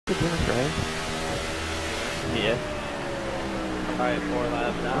the Dennis race? Yeah. Probably 4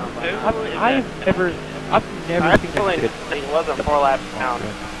 laps down. I've never seen him good. He wasn't 4 laps down.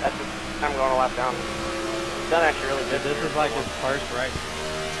 That's his time going a lap down. He's done actually really good. This is like his first race.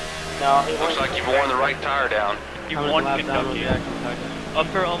 No, he looks like you've worn the right tire down. He won Kentucky.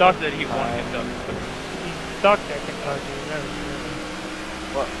 Upper almost said he won Kentucky. He sucked at Kentucky.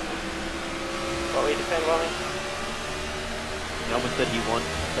 What were you saying about me? He almost said he won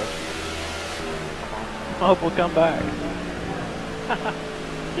Kentucky. I hope we'll come back.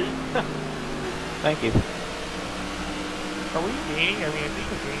 Thank you. Are we gaining? I mean, I think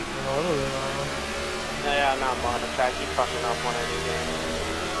we're gaining a little bit on him. Yeah, I'm not on the track. He's fucking up when I do games.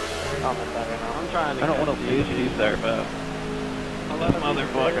 I'm trying to. I don't want to lose you, sir, but This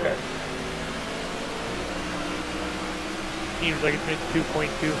motherfucker. Seems like it's been 2.2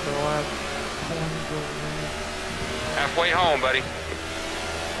 for the last. Halfway home, buddy.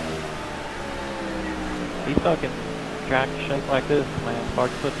 these fucking tracks shaped like this, man. It's hard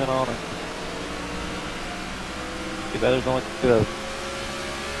to put that on it. Too bad there's only 2 of them.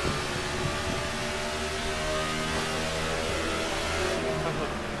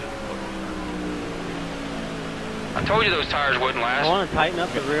 I told you those tires wouldn't last. I want to tighten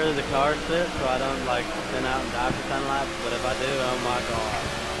up the rear of the car sit so I don't like spin out and die for 10 laps, but if I do, oh my god.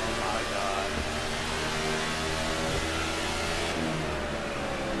 Oh my god.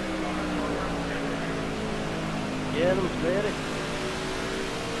 Get him, steady.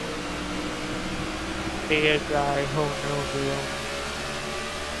 ASI, oh no, Bill.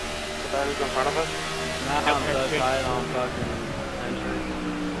 Is that who's in front of us? Now I'm so tight on fucking Hampshire.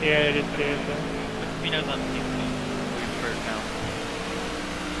 Yeah, it is ASI. He knows I'm first down.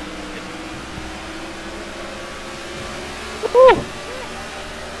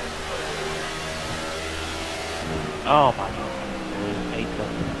 Oh my god. 8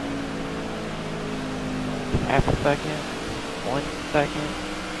 seconds. Half a second. 1 second.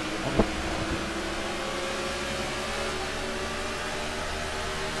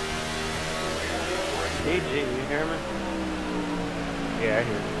 DG, you hear me? Yeah, I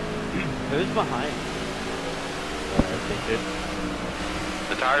hear you. Who's behind?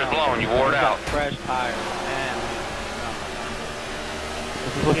 The tire's blown, you wore it out. Fresh tires, man.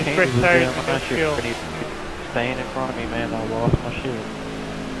 This is what It's Candy fresh was tires doing with last no year. skill. When he staying in front of me, man, I lost my shit.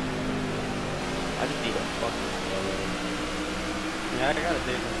 I just need a fucking Yeah, I got a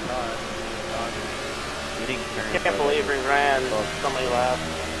different car. I can't believe we ran so many laps.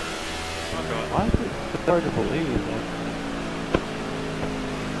 Why is it so hard to believe, man?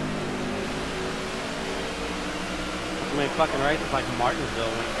 I mean, fucking races like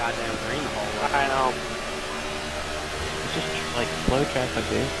Martinsville went goddamn green the whole way. I know. It's just like slow tracks like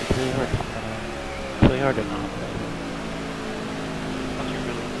this. It's really hard to not.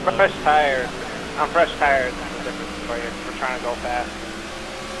 Fresh tires. On fresh tires, that's the difference for you. We're trying to go fast.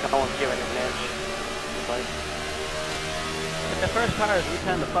 No one's giving it an inch. It's like, The first tires, we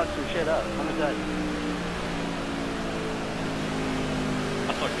tend to fuck some shit up. Let me tell you.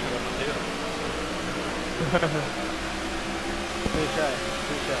 I thought you were going to do it. Touche.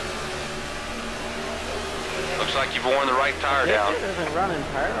 Looks like you've worn the right tire down. It isn't running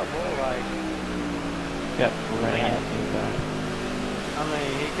terrible, like... Got running at me, guys. I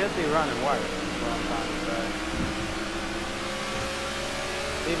mean, he could be running worse, is what I'm trying to say.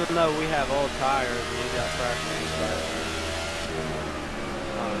 Even though we have old tires and we got fresh ones, but...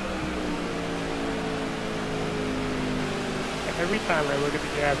 Every time I look at the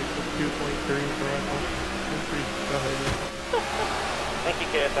gap, it's 2.3 for us. thank you,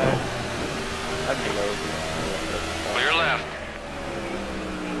 KSI. That's low. Clear left.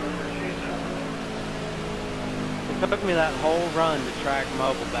 It took me that whole run to track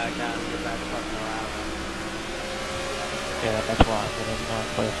mobile back down and get back fucking around. Yeah, that's why I'm not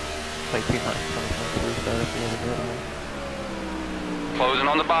play too much 2023 started the other day. Closing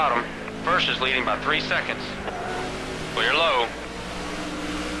on the bottom. First is leading by 3 seconds. Clear low.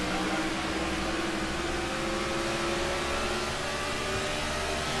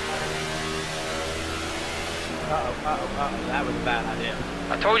 Uh-oh, that was a bad idea.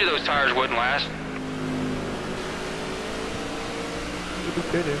 I told you those tires wouldn't last. You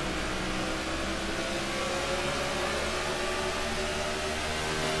could have.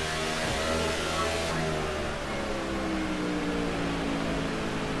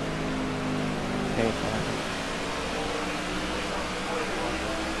 Okay, fine.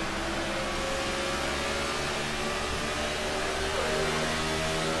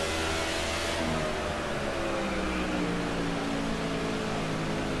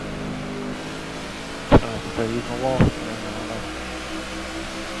 Start using the wall.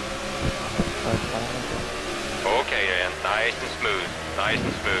 Nice and smooth. Nice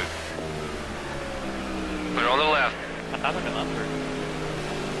and smooth. Put it on the left. I thought like an under.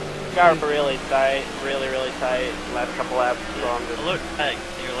 Got really tight, really tight. Last couple laps, so I'm just. Oh, look, hey,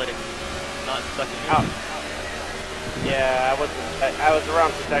 you're like not stuck in your. Oh. Yeah, I was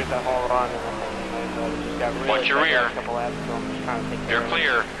around 2 seconds that whole run, and I just got really Watch your tight rear. last couple laps, so I'm just trying to take care You're of it.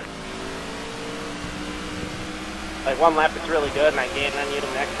 clear. Like one lap it's really good, and I gain on you. The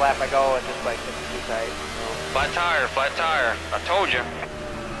next lap I go, it's just like it's too tight. So. Flat tire, flat tire. I told you.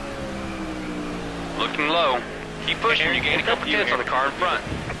 Looking low. Keep pushing. You gain a couple tenths on the car in front.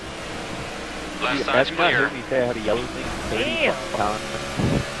 Left side's Have you not clear. heard me say how to yellow things? Damn.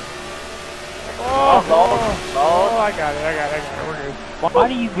 Oh, I got it. We're good. Why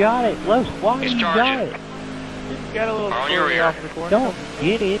do you got it? Los, why do It's you got charging. it? Just got a little On your squirrely rear. off the corner. Don't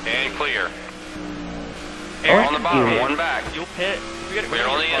get it. And clear. Or On the bottom, you- one back. You'll pit. We're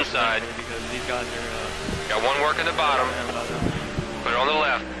on the inside. Because these guys are. Got one working the bottom. Put it on the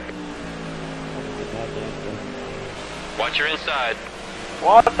left. Watch your inside.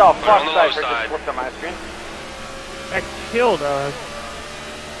 what the fuck, on the low Cypher side. just flipped on my screen? That killed us.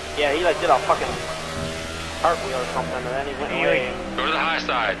 Yeah, he like did a fucking cartwheel or something, and then he went away. Go to the high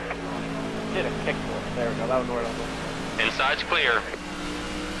side. Did a kickflip. There we go. That was where I was going. Inside's clear.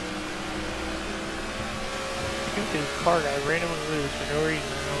 This car got randomly loose for no reason.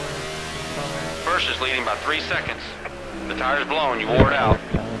 I don't know where it's First is leading by 3 seconds. The tire's blown. You wore it out.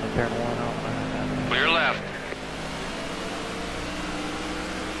 Clear left.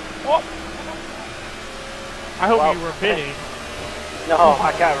 coming. I hope Wow. you were pitting. No,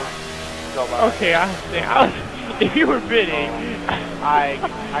 I can't go by. Okay, if you were pitting, I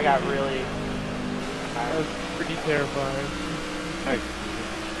got really. that was pretty terrifying.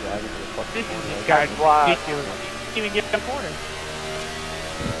 This is just got Wow. ridiculous. You can't even get the corner.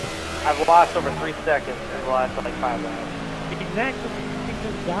 I've lost over 3 seconds in the last like 5 laps. Exactly. You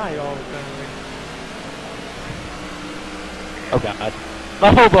just died all the time. Oh god. My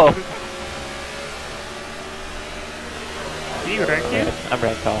hobo! You wrecked it? I'm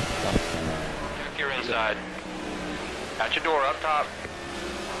wrecked off. Check your inside. Got your door up top.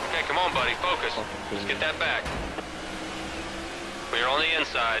 Okay, come on, buddy. Focus. Let's get that back. Clear on the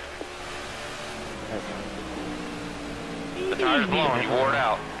inside. The tire's blown. You wore it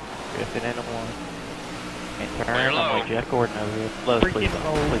out. Drifting into one. And Clear turn. low. I'm like Jeff Gordon over here. Los, please Freaking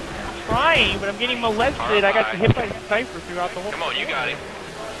don't. Please. I'm trying, but I'm getting molested. I got hit by a Cypher throughout the whole. Come on, you got it.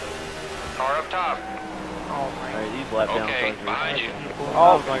 Car up top. Oh my Alright, these lap down Okay, cars are behind you.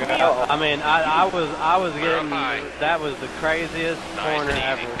 Oh my god. I mean, I was We're up getting, high. that was the craziest Nice corner and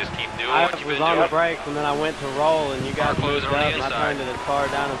ever. easy. Just keep doing I what you've was been on the doing. brakes and then I went to roll and you guys Car moved closing up on the and I inside. turned it as far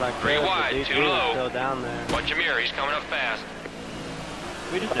down as I Three could. wide, but too DG was low. still down there. Watch your mirror. He's coming up fast.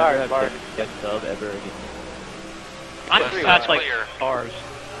 We just Sorry, never sorry. have to get sub ever again. I'm Left that's side's like clear. cars.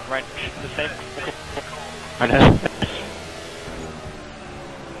 Right. The same. I know.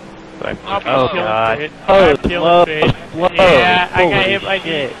 Oh god. Oh, slow. Yeah, I got hit by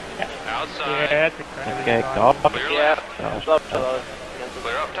shit. Yeah, Outside. that's a crime. Okay, go. Clear Yeah, left. slow to those.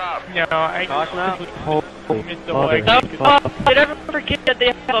 Clear up top. No, I Talk now. Holy missed the mother. leg. Did ever forget that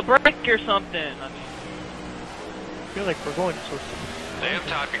they have a break or something? I mean, I feel like we're going so Stay up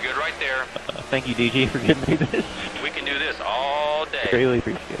top. You're good right there. Thank you, DG, for giving me this. We can do this all day. Really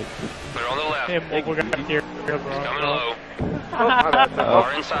appreciate it. Put it on the left. Hey, mobile got here, bro. Coming low. Oh.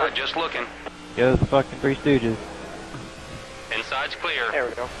 Car inside. Just looking. Yo, the fucking Three Stooges. Inside's clear. There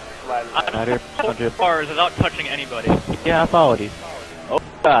we go. Slide. Out here, I'll drift. cars without touching anybody. Yeah, I followed you. Oh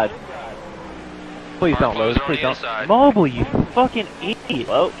god. Please don't, Lowe's. Closing on Please the don't. inside. Mobile, you fucking idiot.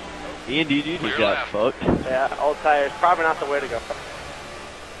 Well, me and DG Clear just got left. fucked. Yeah, old tires. Probably not the way to go.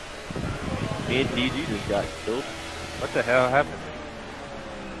 Me and DG just got killed. What the hell happened?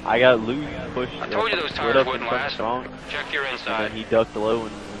 I got loose, pushed. I told you those split tires up wouldn't in front last. strong, Check your and inside. then he ducked low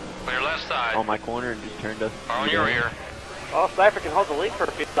and Clear left side. on my corner and just turned us. Car on your rear. Well, if Cypher can hold the lead for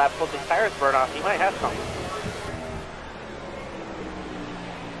a few laps till these tires burn off, he might have something.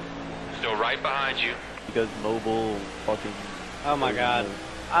 Still right behind you. Because mobile fucking. Oh my god.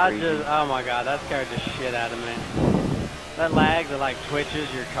 Crazy. Oh my god, that scared the shit out of me. That lag that like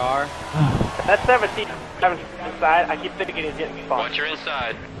twitches your car. That 17 inside, I keep thinking he's getting spun. Watch your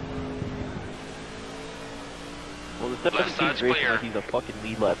inside. Well, the Left 17's side's racing clear. like he's a fucking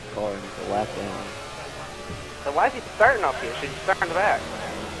lead lap car and he's a lap down. So why is he starting up here? Should he start in the back?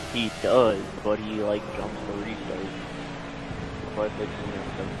 He does, but he like jumps the restart. Before I fix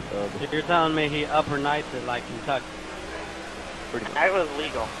him, You're telling me he upper nights it like Kentucky. pretty much. That was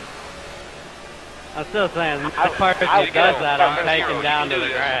legal. I'm still saying, the I- part I- that does that, I'm I- taking you down can to do the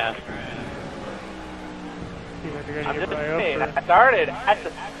this. grass. See if I gotta I'm get just my saying, upper. I started at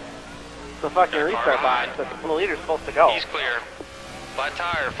the fucking restart box that the leader's supposed to go. He's clear. Flat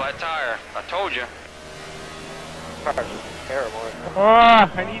tire, flat tire. I told you. Car's terrible. Oh,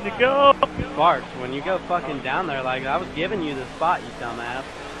 I need to go. Sparks, when you go fucking down there, like, I was giving you the spot, you dumbass.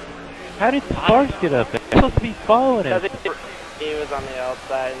 How did Sparks get up there? He's supposed to be following him. Because he was on the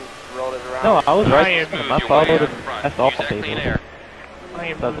outside and rolled it around. No, I was right am- with him. Move I your followed way him. out in front. That's all Use that clean people. air. I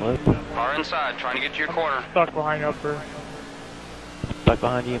am Doesn't listen. Car inside, trying to get to your corner. stuck behind upper. Stuck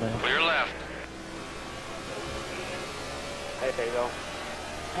behind you, man. Clear left. Hey, there you go.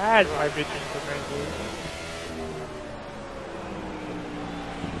 That's my bitching for me.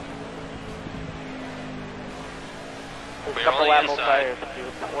 There's a We're couple on the level inside. tires if you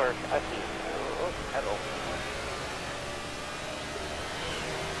would work. I see. Oh, pedal.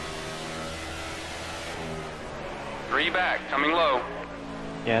 Three back, coming low.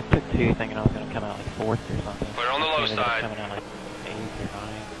 Yeah, I took 2 thinking I was going to come out like 4th or something. Clear on the low Ended up side. coming out like 8th or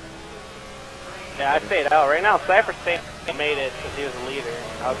 9th. Yeah, I stayed out. Right now, Cypher made it because he was the leader.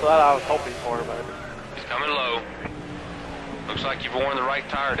 That's what I was hoping for, but He's coming low. Looks like you've worn the right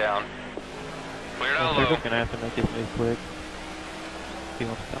tire down. Clear down They're low. just going to have to make this move quick. He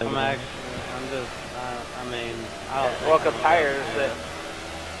wants to I'm actually, I'm just, I mean, I don't think well, I'm because gonna tires do it.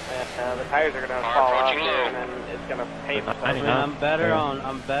 the tires are gonna Car fall off approaching here, low. and then it's gonna pay for I mean, something. I'm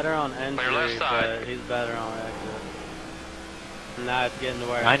better on entry, left side. but he's better on exit. Now it's getting to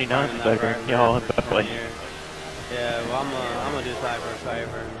where 99 is it's better than y'all in both ways. Yeah, well, I'm gonna do Cypher a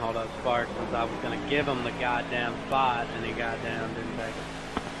favor and hold up Sparks since I was gonna give him the goddamn spot and he goddamn didn't take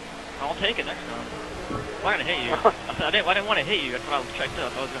it. I'll take it next time. I'm not gonna hit you. I didn't want to hit you. That's why I was checked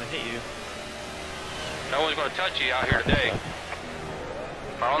up. I was gonna hit you. No one's going to touch you out here today.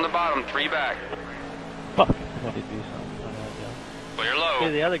 Car on the bottom, 3 back. Fuck. I did do something. Clear See,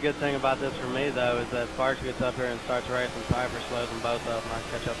 low. the other good thing about this for me though is that Sparks gets up here and starts racing, Cypher slows them both up, and I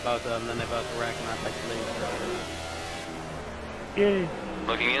catch up both of them, then they both wreck and I take the lead. Yay.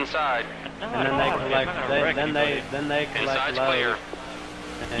 Looking inside. No, And then they collect, then they collect Inside's lows. clear.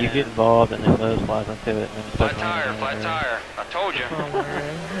 And You get involved and then those flies into it and then it's Flat tire, flat tire. I told you.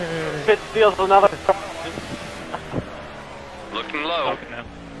 Fit steals another. Looking low. Okay, now.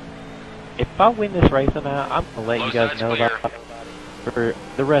 If I win this race now, I'm gonna let Low you guys side's know clear. about for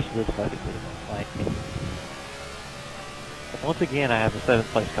the rest of this fucking season. Like, once again, I have a 7th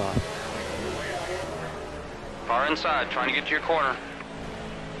place car. Car inside, trying to get to your corner.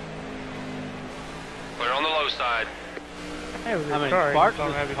 Clear on the low side. Hey, with I this mean, car, Sparks'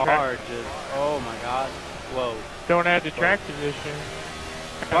 don't have the car track, just, oh my god, whoa. don't have the track position.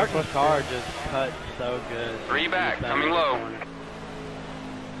 Sparks' car just cut so good. 3 back, He's coming in the low. corner.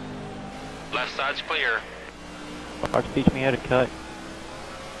 Left side's clear. Sparks teach me how to cut.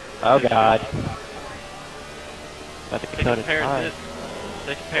 Oh god. About to Take cut a it pair of hard. scissors.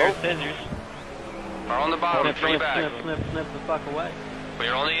 Take a pair of scissors. Car on the bottom, Snip, 3 snip, back. snip, snip, snip the fuck away.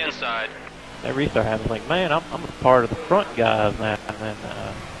 Clear on the inside. That restart happens like, man, I'm a part of the front guys now. And then,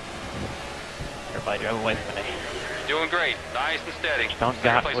 everybody drove away from me. Doing great. Nice and steady. Don't Second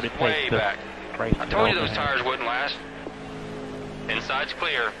got place what it is way takes to back. race. I told you those tires wouldn't last. Inside's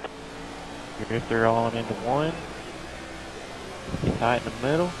clear. Drifter on into 1. Get tight in the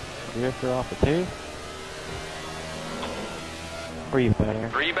middle. Drifter off of 2. Where you better?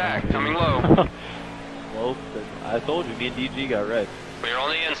 3 back, coming low. Well, I told you, me and DG got wrecked. Clear on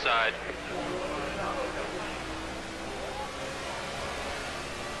the inside.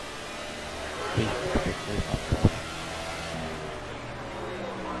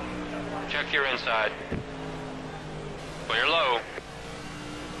 Check your inside. Clear low.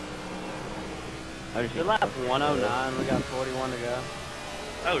 Good lap 109, we got 41 to go.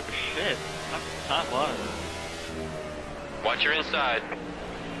 Oh shit. That's time was. Watch your inside.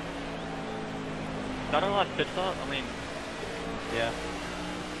 Got a lot of pit stop? I mean, Yeah.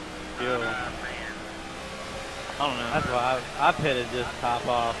 Beautiful. I don't know. That's why I pitted just top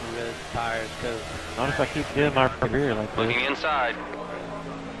off and get tires, because Notice I keep doing my career like Looking this. inside.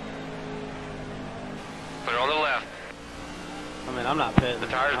 Clear on the left. I mean, I'm not pitting. The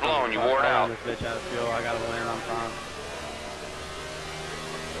tire's I'm blown, you fuck wore it hauling out. This bitch out of fuel, I gotta win, I'm fine.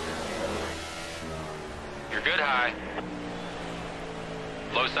 You're good high.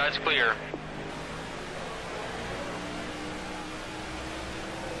 Low side's clear.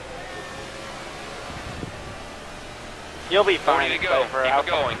 You'll be 40 fine. to go. Cypher. Keep it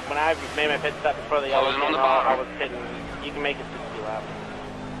going. When I made my pit stop before the yellow Closing on came the out, I bottom. was hitting. You can make it 60 laps.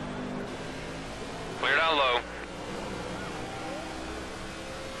 Clear down low.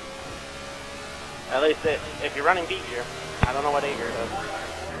 At least if you're running beat gear. I don't know what A gear does.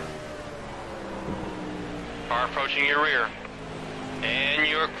 Car approaching your rear. And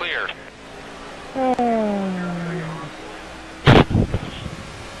you're clear. I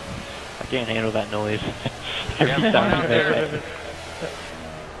can't handle that noise. Every time.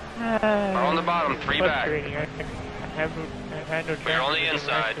 We're on the bottom, 3 back. We're on the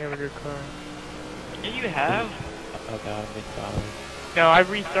inside. Yeah, you have? Oh god, I'm getting bothered. No, I've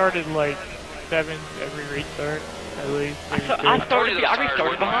restarted like 7 every restart, at least. I restarted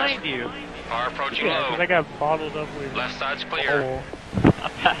behind you. Car approaching Yeah, low. because I got bottled up with... Left side's clear. I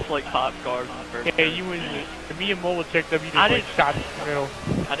passed like 5 cars on the first Yeah, you was... Me and Mola checked up, you just like shot in the middle.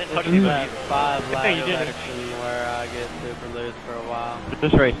 I didn't touch This you. is that 5 lap you didn't. section where I get super loose for a while.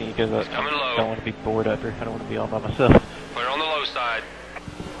 Just racing because I Coming low. don't want to be bored up here. I don't want to be all by myself. We're on the low side.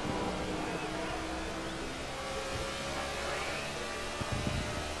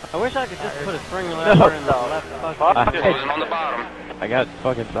 I wish I could just put a spring lever in the left fucking... Closing on the bottom. I got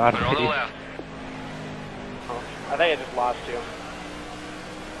fucking side. We're on the left. I think I just lost you.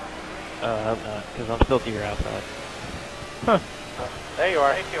 I hope not, because I'm still to your outside. There you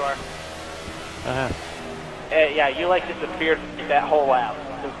are. Uh-huh. Yeah, you like disappeared that whole lap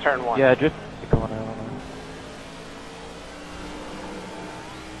since turn 1. Yeah, just the corner. I don't know.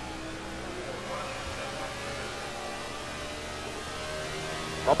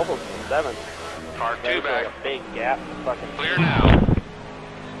 Almost 7. Car 2 back. A big gap. Fucking Clear now.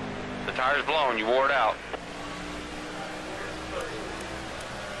 The tire's blown. You wore it out.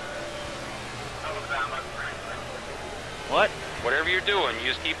 What? Whatever you're doing, you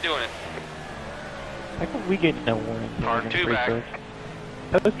just keep doing it. How come we get no warning? Car 2 back.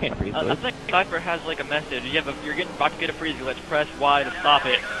 Those can't freeze. I think Cypher has like a message. You're about to get a freeze. Let's press Y to stop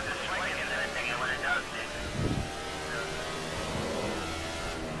it.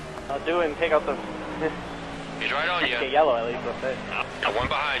 I'll do it and take out the... He's right on you. Get yellow at least, let's say. Got one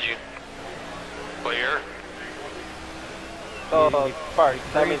behind you. Clear. So, Sparks,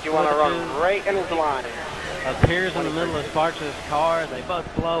 that means you want to run right in his line. Appears in the middle of Sparks' car, they both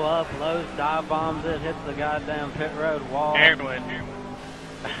blow up, Lowe's dive bombs it, hits the goddamn pit road wall. Aaron wins.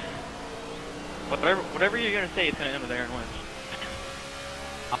 Whatever you're gonna say, it's gonna end with Aaron wins.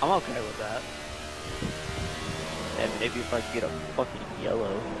 I'm okay with that. And maybe if I could get a fucking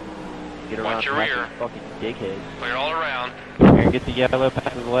yellow, get around Watch your past rear. these fucking dickheads. Clear all around. Aaron, get the yellow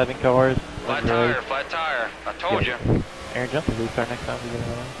past 11 cars. Flat tire, flat tire. I told you. Aaron, jump the restart next time we get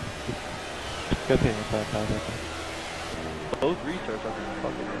it on. Go to the inside tires, I think. Both restarts are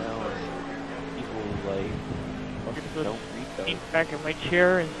fucking hours. People like fucking don't restart. Get back in my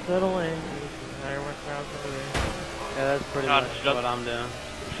chair and settle in. I went down over there. Yeah, that's pretty much what I'm doing.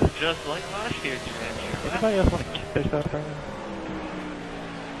 Just like last year, Anybody else want to keep their stuff right now?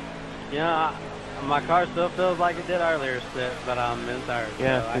 Yeah, my car still feels like it did earlier, but I'm in third,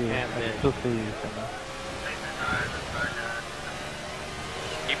 Yeah, so I can't I bitch. can still see you somewhere.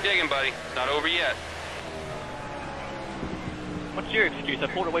 Keep digging, buddy. It's not over yet. What's your excuse? I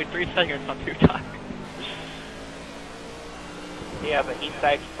pulled away 3 seconds on 2 times. Yeah, but heat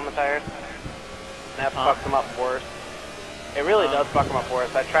sipes on the tires. That fucks them up worse. It really does fuck them up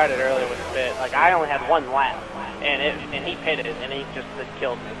worse. I tried it earlier with the pit. Like, I only had 1 lap, and he pitted, and he just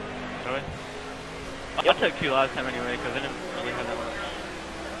killed me. Really? I took 2 last time anyway, because I didn't really have that much.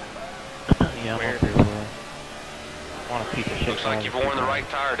 Yeah, Weird. I'm pretty well. I want a piece of shit. Looks like you've worn the right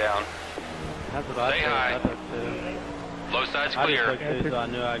tire down. That's what I Stay took. high. I took 2. Low side's I just clear. took 2, so I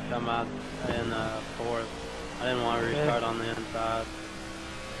knew I'd come out in 4th. I didn't want to restart on the inside.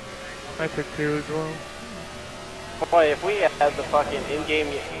 I took 2 as well. Boy, if we had the fucking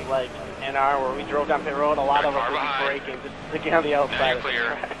in-game, like, NR where we drove down pit road, a lot of us would be braking just to get on the outside. Now you're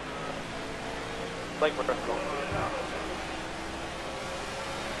clear. Like Bristol.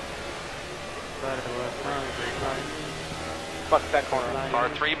 Fuck that corner. Car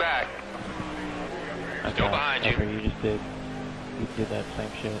 3 back. Still behind you. You just did. You did that same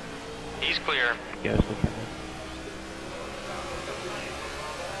shit. He's clear. Yes, we can.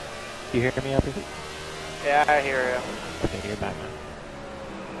 You hear me up here? Yeah, I hear you. Okay, you're back now.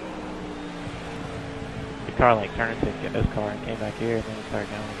 The car like turned to his car and came back here and then it started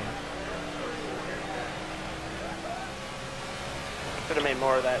going again. Should have made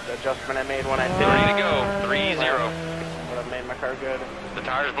more of that adjustment I made when I did Ready it. to go. 3-0. Would have made my car good. The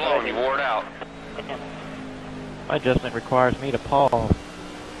tire's blown. You wore it out. My adjustment requires me to pause.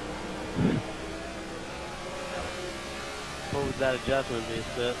 What would that adjustment be,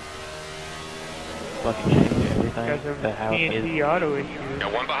 Sid? Fucking change everything Because of to how it is. TNT auto issues.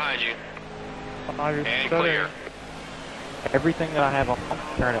 Got one behind you. Auto And stutter. clear. Everything that I have on,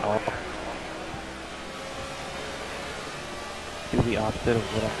 turn it off. Do the opposite of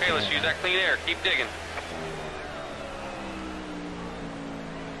what I'm Okay, let's doing. use that clean air. Keep digging.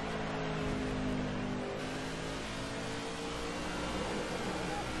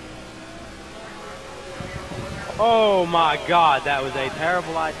 Oh my god, that was a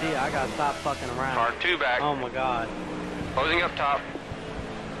terrible idea. I gotta stop fucking around. Car 2 back. Oh my god. Closing up top.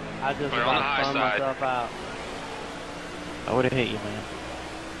 I just We're on the about high spun side. myself out. I would have hit you, man.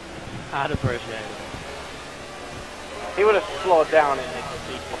 I'd appreciate it. He would have slowed down and hit the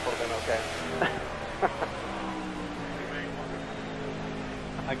seat before then, okay.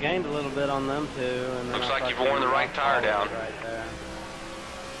 I gained a little bit on them too, and then Looks I like you've fucking worn the right tire down. right there.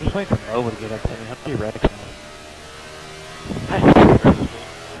 Just waiting for Mo to get up to me. How many wrecks now?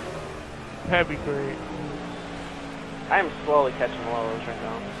 That'd be great. I am slowly catching lows right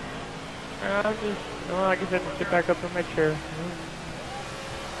now. I'm just, well, I guess I have to sit back up in my chair.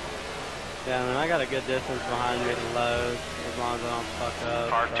 Yeah, and then I got a good distance behind me to lows, as long as I don't fuck up.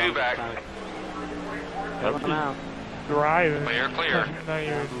 Car so 2 I'm back. Coming out. Driving. Clear. Not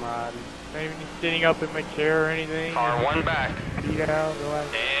even, I'm riding. not even sitting up in my chair or anything. Car 1 back. Feet out, relax.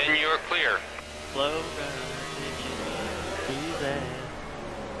 And you're clear. Slow down. Easy.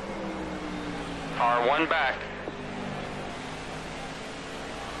 Car 1 back.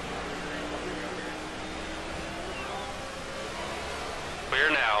 Clear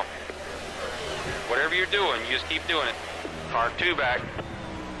now. Whatever you're doing, you just keep doing it. Car 2 back.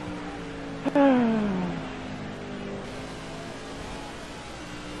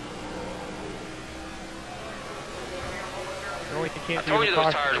 The only thing you I can't told do you is those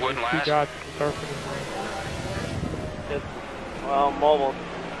cost tires you wouldn't 2 last. dots to start for the Just, well, mobile's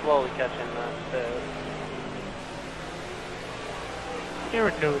slowly catching the You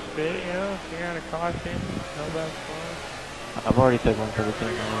never know it's bit, you know, if you're out of caution, no bad fun. I've already took one for the team.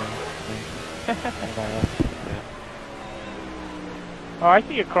 Oh, I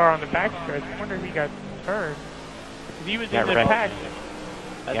see a car on the back stretch. I wonder if he got turned. 'Cause he was Got in the wrecked. pack.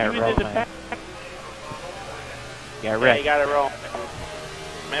 Got He was wrecked, in the man. pack. Got Yeah, wrecked. you gotta roll.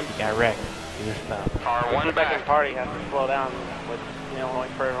 Got wrecked. You just stop. Car 1 The second back. party has to slow down, with, you know,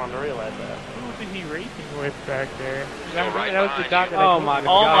 like for everyone to realize that. Who was he racing with back there? Still right That was the behind dot you. that I Oh told my you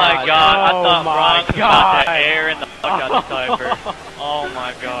Oh about. my god, I Oh thought my Bronx was god. about to air in the fuck out of Cypher. Oh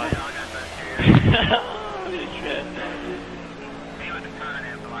my god. Holy shit.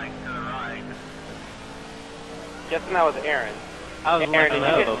 Guessing that was Aaron. I was Aaron, looking did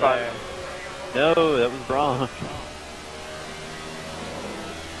you get over spun? there. No, that was wrong.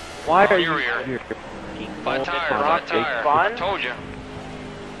 Why are your you rear? here? Flat tire, Bronx flat tire. spun? I told you.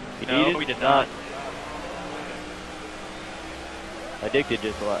 No, we did not. I did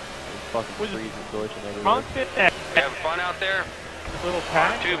just a lot. It was fucking Was it- freezing, glitching everywhere. Constant that You having fun out there? little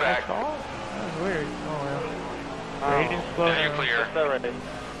pack. 2 back. That was weird. Oh well. Oh, He didn't slow Now you're down. clear. still ready.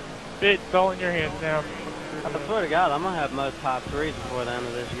 It's all in your hands now. I swear to God, I'm gonna have most top 3s before the end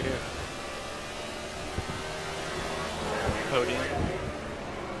of this year. Podium.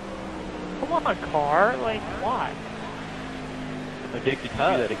 Come on, car. Like, why? Addicted to do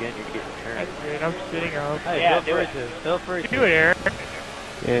that again, you're getting turned. That's good. I'm sitting up. Hey, Yeah, feel do free it. to. Feel free Do to. it, Aaron.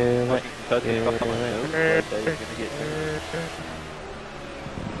 Yeah, Like, you can cut this off on my nose, like that, you're gonna get turned.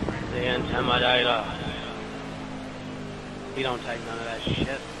 The Intimidator. He don't take none of that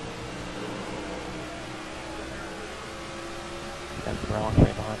shit. That's Bronx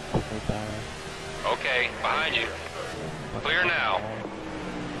right behind the tire. Okay, behind you. Clear now.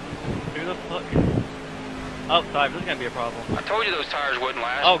 Who the fuck? Oh, sorry, this is gonna be a problem. I told you those tires wouldn't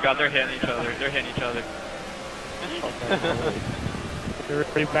last. Oh god, they're hitting each other. They're hitting each other. They're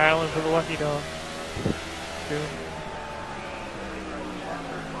already battling for the lucky dog. Soon.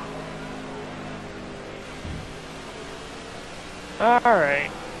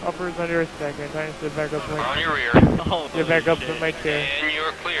 Alright. Upper's under a second. I need to sit back up in We're my on your rear. Oh, get back up in my chair. And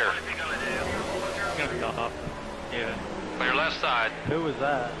you're clear. I'm gonna stop. Yeah. Clear left side. Who was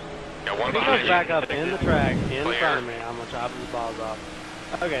that? Got one If he behind goes you. back up in the track, in Clear. front of me, I'm gonna chop his balls off.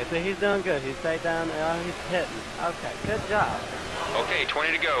 Okay, so he's doing good. He stayed down, he's hitting. Okay, good job. Okay,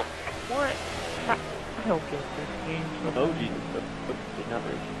 20 to go. What? I don't get this game. Oh, Jesus. Did not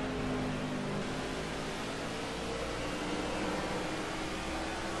race.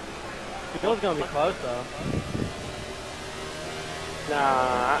 It was gonna be close though.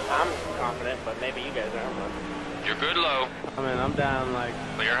 Nah, I'm confident, but maybe you guys aren't. You're good low. I mean, I'm down like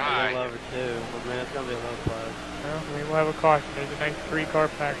Clear a high. little over 2. But man, it's gonna be a little close. Well, I mean, we'll have a caution. There's a nice 3-car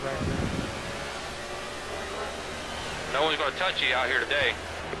pack right there. No one's going to touch you out here today.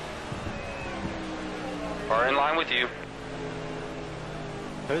 Or in line with you.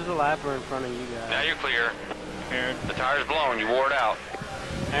 Who's the lapper in front of you Now guys? you're clear. Aaron. The tire's blown. You wore it out.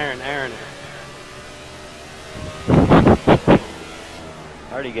 Aaron. I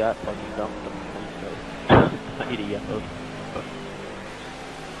already got fucking dumped on so I need a yellow.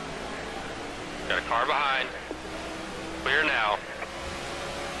 Got a car behind. Clear now.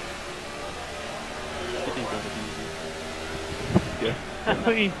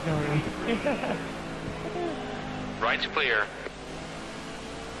 Please don't. Right's clear.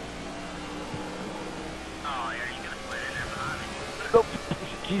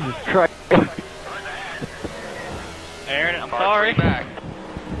 Jesus Christ. Aaron, I'm Car sorry. three back.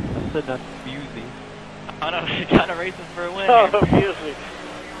 I said not abusing. I know you're trying to race us for a win. Oh, here. excuse me.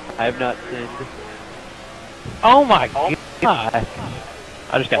 I have not sinned. Oh my god!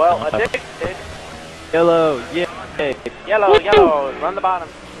 I just got Well, thumbs up. addicted. Yellow, yeah. Yellow, yellow. Run the bottom.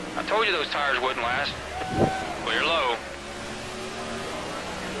 I told you those tires wouldn't last. Clear low.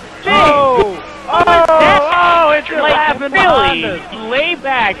 Oh! Oh, it's You're like laughing really behind us. lay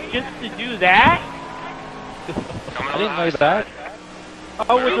back just to do that? Coming I on the didn't high lay back. side.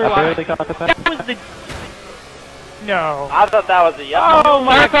 Oh, with I your barely caught the back. that was the no. I thought that was a yellow. Oh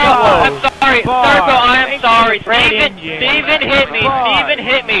my Circle, god! I'm sorry. Bar. Circle, I am Thank sorry. you, Fred Steven Engine. hit me. Bar. Steven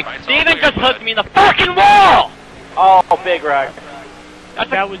hit me. Right's all Steven clear, just bud. hooked me in the fucking wall. Oh, big wreck.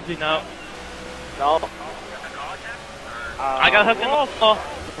 That was the No, No. I got hooked in the wall.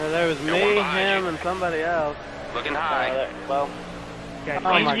 There was You're me, one behind him, you. and somebody else. Looking high. Well, got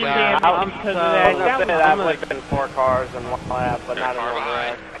Oh my engine God. damage because of I that. was gonna say That that was would have been 4 cars in 1 lap, but not in Car 1 behind.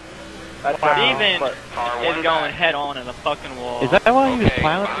 wreck. That's Steven but Car is one going back. head on in the fucking wall. Is that why he was Okay,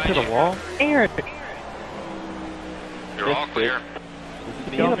 plowing behind into the you. wall? Aaron, You're all clear.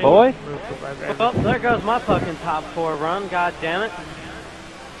 you the boy? Well, there goes my fucking top 4 run. God damn it.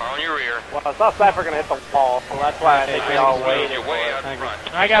 Car on your rear. well, I saw Cypher gonna hit the wall, so that's why I think we all waited. You're way out in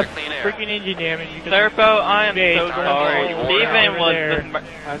front. I got Clean air. freaking engine damage. because Serpo, I am Big. so sorry. Sorry. Steven was There.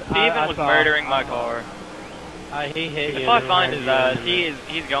 Steven was saw. murdering my car. He hit you. If I find his ass,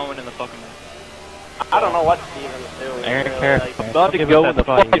 he's going in the fucking wall. I don't know what Steven's doing. Aaron, really. careful. Like, I'm about to Give go us in the that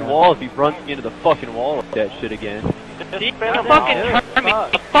fight, fucking yeah. wall if he runs me into the fucking wall with that shit again. just He spin him fucking out. turned me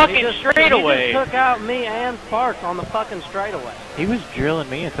Fuck. the fucking He just straightaway. took out me and Sparks on the fucking straightaway. He was drilling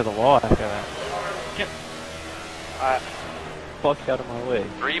me into the wall after that. Fuck out of my way.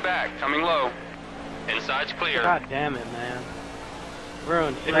 3 back. Coming low. Inside's clear. God damn it, man.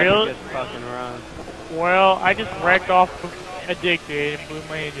 Ruined Really? this fucking run. Well, I just wrecked off of addicted and blew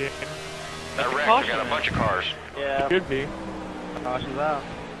my engine. That wreck, we got a bunch of cars. Yeah. Could be. Caution's out.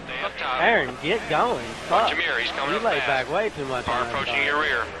 Stay up top. Aaron, get going. Watch Fuck. your mirror. He's coming You up laid fast. back way too much Car on that approaching side. your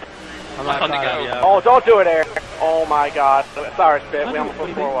rear. I'm not On the proud of go. you. Oh, don't do it, Eric. Oh my god. Sorry, Spit. We almost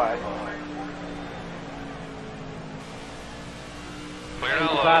went 4 wide. Clear I'm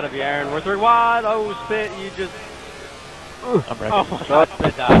down proud low. of you, Aaron. We're 3 wide. Oh, Spit, you just... I'm wrecking. Oh my god,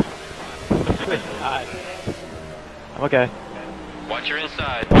 Spit died. Spit died. I'm okay. Watch your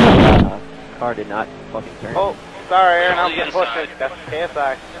inside. Car did not fucking turn. Oh, sorry, Aaron. We're on I'm the getting pushed. inside. That's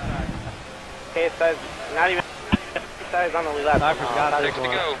KSI. KSI's not even... KSI's on the lead lap. Cypher's got it. 6 to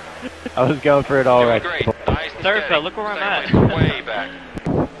go. I was going for it all Doing right. great. Nice and Serpa, steady. look where I'm Second at. place, way back.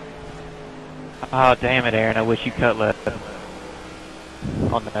 Oh, damn it, Aaron. I wish you cut left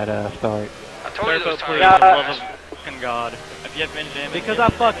on that start. I told you Serpo, those please, tires. for the love of fucking God. If you have been jamming, Because I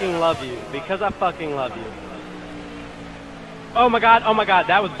fucking love you. Because I fucking love you. Oh my god,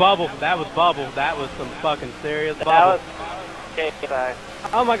 that was bubble. That was bubble. That was some fucking serious That bubble. was KSI.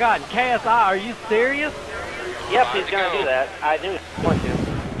 Oh my god, KSI, are you serious? Yep, he's gonna do that. I knew he was going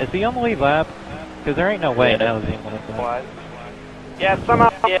to. Is he on the lead lap? Because there ain't no way now he's on the lead lap. What? Yeah,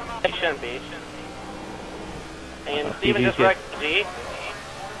 somehow, yeah, he shouldn't be. And Steven just wrecked G.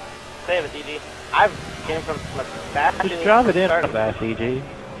 Save it, DG. I came from a back. Just drop it in on the back, CG.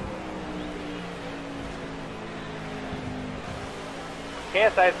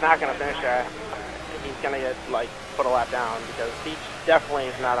 KSI's not gonna finish that. He's gonna get, like, put a lap down because he definitely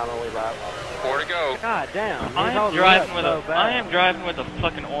is not on the lead lap. 4 to go. God damn. I am driving with a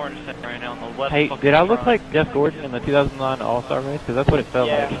fucking orange thing right now on the left. Hey, fucking did I look front. like Jeff Gordon in the 2009 All-Star race? Because that's what it felt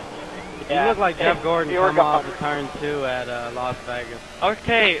Yeah. like. You look like Jeff Gordon You were come off gone. the turn 2 at Las Vegas.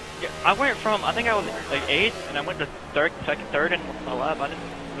 Okay, I went from, I think I was like 8th, and I went to third in a lap. I didn't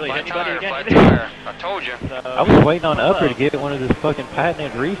really Flat hit anybody tire, flat again. tire. I told you. So, I was waiting on Upper to get one of his fucking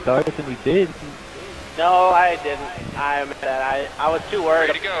patented restarts, and he did. No, I didn't. I admit that. I was too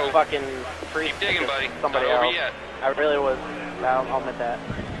worried Way to go. to fucking freeze Keep digging, buddy. somebody Not over else. yet. I really was. I'll admit that.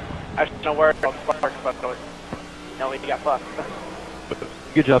 I was no worried about Sparks, but no, he got fucked.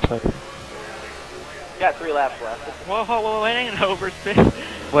 Good job, sir. Got 3 laps left. whoa, it ain't an overspin.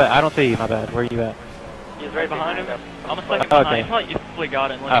 Well, I don't see you, my bad. Where you at? He's Right behind him. us. I'm a second Okay. behind. He probably easily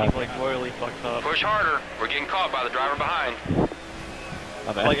got it unless Oh. he like royally fucks up. Push harder. We're getting caught by the driver behind.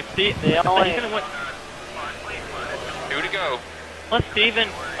 My bad. Like if Steve, They only- he's gonna win. 2 to go.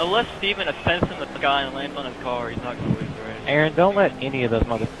 Unless Steven ascends in the sky and lands on his car, he's not gonna lose. Aaron, don't let any of those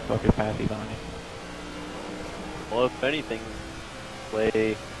motherfuckers pass you, Bonnie. Well, if anything,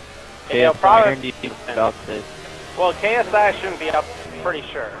 play. Yeah, probably. Aaron, do you think about this? Well, KSI shouldn't be up, pretty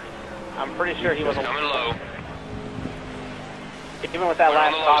sure. I'm pretty sure he was Coming low. even with that We're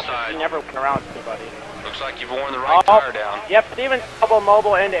on last the low toss, side. he never went around anybody. Looks like you've worn the right tire down. Yep, Steven double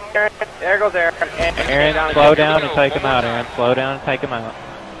mobile into Aaron. There goes Aaron. And Aaron, slow down and take him out, Aaron. Slow down and take him out.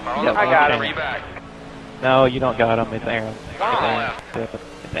 Yep, I got him. Bring you back. No, you don't got him. It's Aaron. Come on,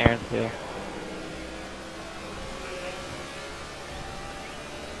 It's Aaron's deal.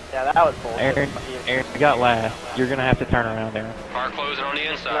 Yeah, that was bullshit. Aaron, you got last. You're gonna have to turn around, Aaron. Car closing on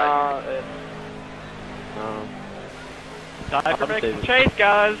the inside. No, Cypher makes the chase,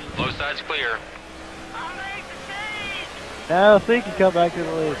 guys. Low side's clear. No, so you can come back to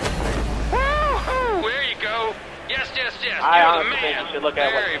the lead. Woo-hoo! There you go. Yes, yes, yes. I You're the honestly think man. you should look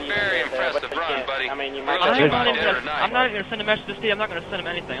at what Very, Steven very did there, impressive but you run, can't. buddy. I mean, you We're might looking have about to dinner tonight. I'm not even gonna send a message to Steve. I'm not gonna send him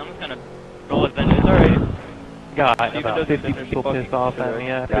anything. I'm just gonna roll with vengeance. Alright. God, Steven about doesn't 50 finish people fucking pissed off at me.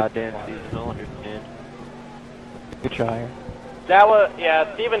 Yeah, Goddamn season, I'll understand. good try, Aaron. That was,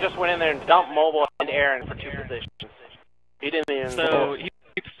 yeah, Steven just went in there and dumped Mobile and Aaron for 2 positions. He didn't even... So, he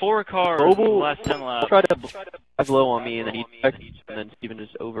picked 4 cars in the Mobile last 10 laps. tried to drive low on me, and then he checked, and then Steven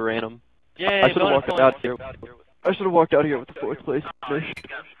just overran him. Yay, I should have bonus walked points. out here. I should have walked out here with the 4th place finish.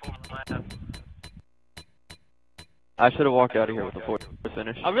 I should have walked out of here with the 4th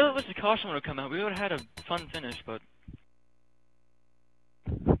finish. I really wish the caution would have come out. We would have had a fun finish, but